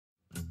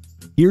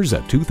Here's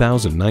a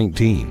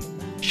 2019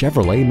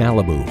 Chevrolet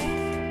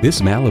Malibu.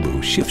 This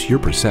Malibu shifts your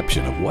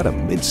perception of what a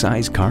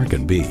midsize car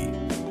can be.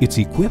 It's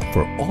equipped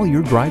for all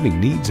your driving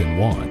needs and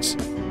wants.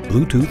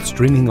 Bluetooth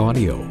streaming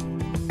audio,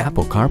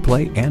 Apple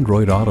CarPlay,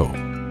 Android Auto,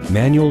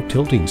 manual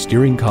tilting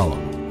steering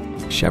column,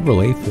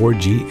 Chevrolet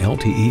 4G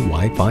LTE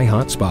Wi-Fi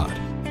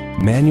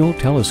hotspot, manual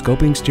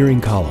telescoping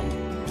steering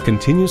column,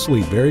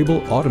 continuously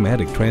variable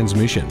automatic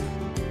transmission,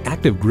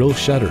 active grille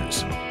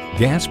shutters,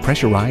 gas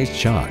pressurized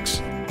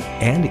shocks,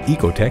 and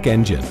Ecotec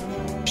engine.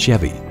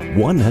 Chevy,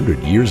 100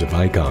 years of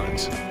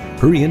icons.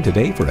 Hurry in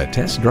today for a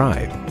test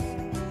drive.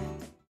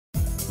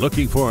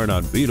 Looking for an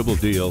unbeatable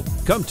deal?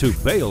 Come to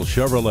Bale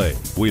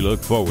Chevrolet. We look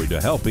forward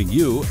to helping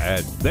you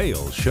at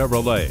Bale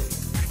Chevrolet.